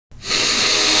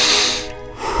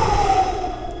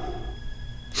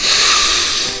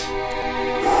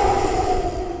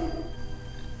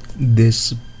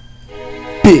this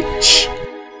bitch.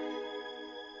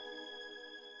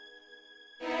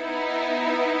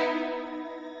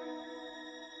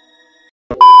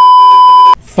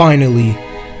 Finally,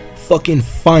 fucking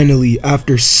finally,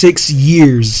 after 6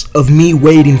 years of me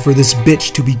waiting for this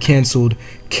bitch to be canceled,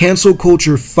 cancel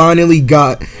culture finally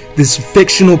got this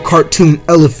fictional cartoon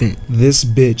elephant. This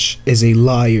bitch is a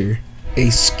liar, a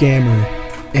scammer,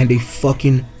 and a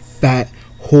fucking fat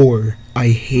whore. I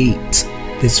hate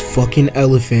this fucking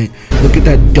elephant. Look at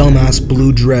that dumbass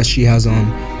blue dress she has on.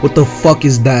 What the fuck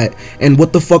is that? And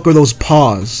what the fuck are those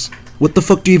paws? What the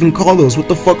fuck do you even call those? What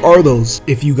the fuck are those?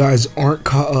 If you guys aren't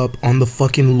caught up on the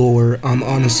fucking lore, I'm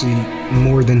honestly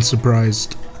more than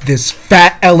surprised. This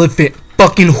fat elephant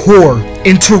fucking whore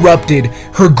interrupted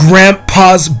her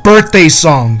grandpa's birthday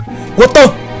song. What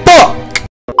the fuck?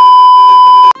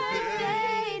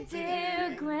 Hey,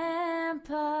 dear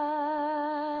Grandpa,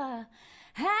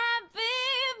 happy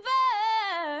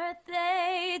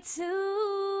birthday to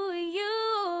you.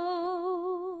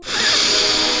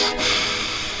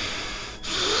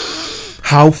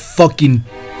 How fucking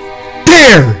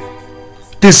dare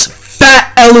this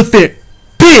fat elephant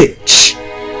bitch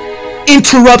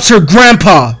interrupts her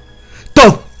grandpa?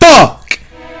 The fuck?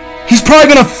 He's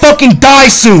probably gonna fucking die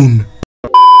soon.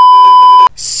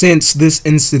 Since this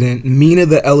incident, Meena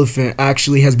the elephant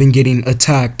actually has been getting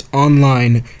attacked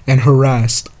online and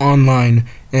harassed online,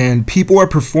 and people are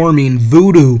performing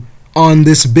voodoo on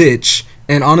this bitch,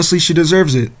 and honestly she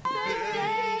deserves it.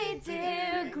 Hey,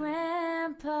 dear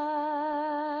Grandpa,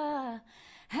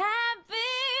 happy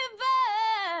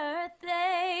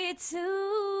birthday to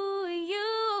you.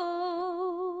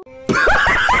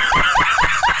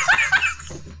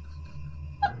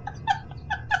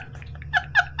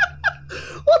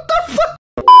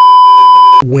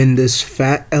 When this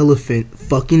fat elephant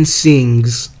fucking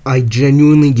sings, I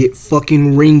genuinely get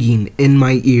fucking ringing in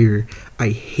my ear. I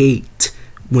hate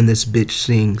when this bitch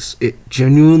sings. It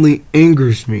genuinely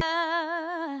angers me.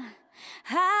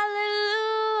 Hallelujah,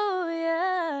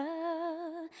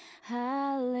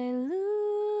 hallelujah.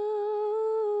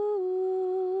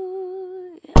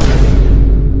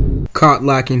 Caught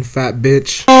lacking, fat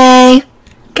bitch. Hey,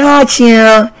 got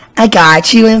you. I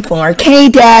got you in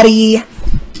 4K, daddy.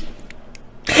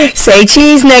 Say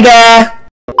cheese, nigga.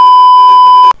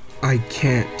 I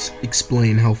can't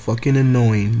explain how fucking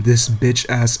annoying this bitch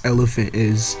ass elephant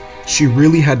is. She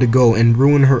really had to go and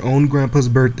ruin her own grandpa's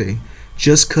birthday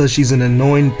just cause she's an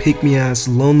annoying pick-me ass,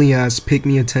 lonely ass,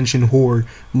 pick-me attention whore,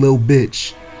 lil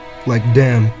bitch. Like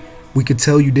damn, we could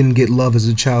tell you didn't get love as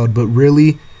a child, but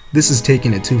really, this is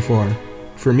taking it too far.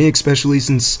 For me especially,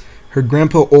 since her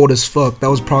grandpa old as fuck, that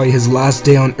was probably his last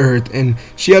day on earth, and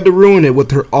she had to ruin it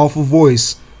with her awful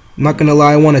voice. I'm not gonna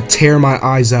lie, I want to tear my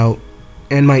eyes out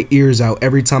and my ears out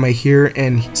every time I hear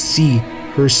and see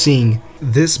her sing.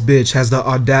 This bitch has the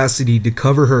audacity to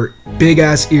cover her big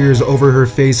ass ears over her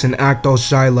face and act all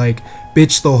shy like,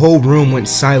 bitch, the whole room went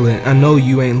silent. I know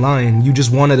you ain't lying, you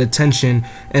just wanted attention.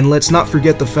 And let's not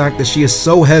forget the fact that she is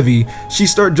so heavy, she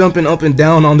started jumping up and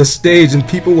down on the stage and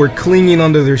people were clinging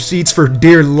onto their seats for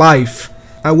dear life.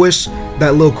 I wish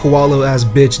that little koala ass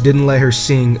bitch didn't let her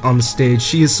sing on the stage.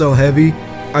 She is so heavy,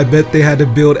 I bet they had to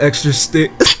build extra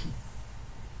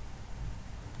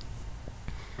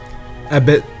I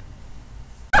bet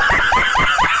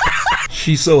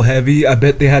she's so heavy, I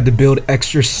bet they had to build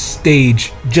extra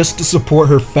stage just to support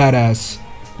her fat ass.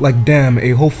 Like damn, a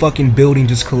whole fucking building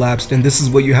just collapsed and this is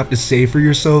what you have to say for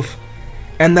yourself?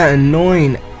 And that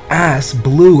annoying ass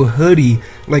blue hoodie,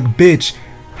 like bitch,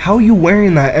 how are you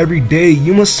wearing that every day?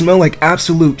 You must smell like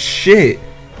absolute shit.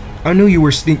 I knew you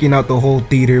were stinking out the whole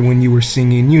theater when you were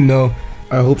singing, you know.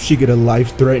 I hope she get a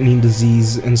life-threatening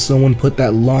disease and someone put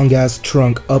that long-ass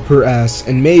trunk up her ass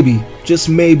and maybe, just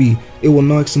maybe, it will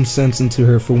knock some sense into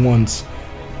her for once.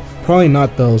 Probably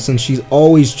not though, since she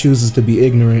always chooses to be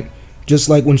ignorant. Just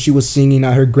like when she was singing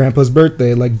at her grandpa's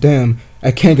birthday, like damn,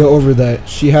 I can't get over that.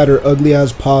 She had her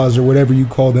ugly-ass paws or whatever you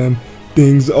call them,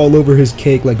 things all over his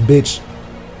cake, like bitch.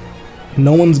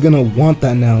 No one's gonna want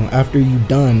that now after you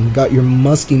done got your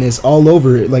mustiness all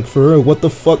over it. Like for real, what the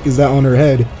fuck is that on her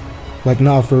head? Like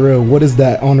nah, for real, what is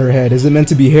that on her head? Is it meant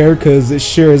to be hair? Cause it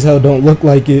sure as hell don't look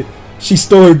like it. She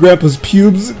stole her grandpa's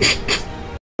pubes.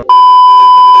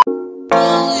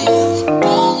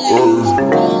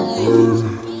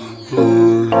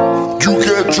 You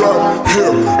can't drop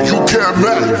here, you can't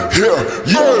match here,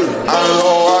 yeah. I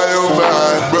know why you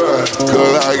mad, bruh,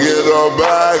 cause I get her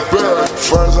back, bruh.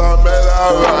 First I made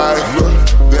her right, bruh,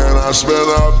 then I spin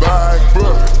her back,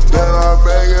 bruh, then I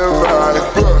make it back,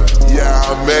 bruh. Yeah, I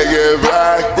make it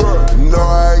back, bruh. No,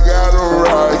 I got the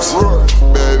rights, bruh.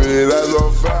 Baby, that's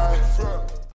a fact.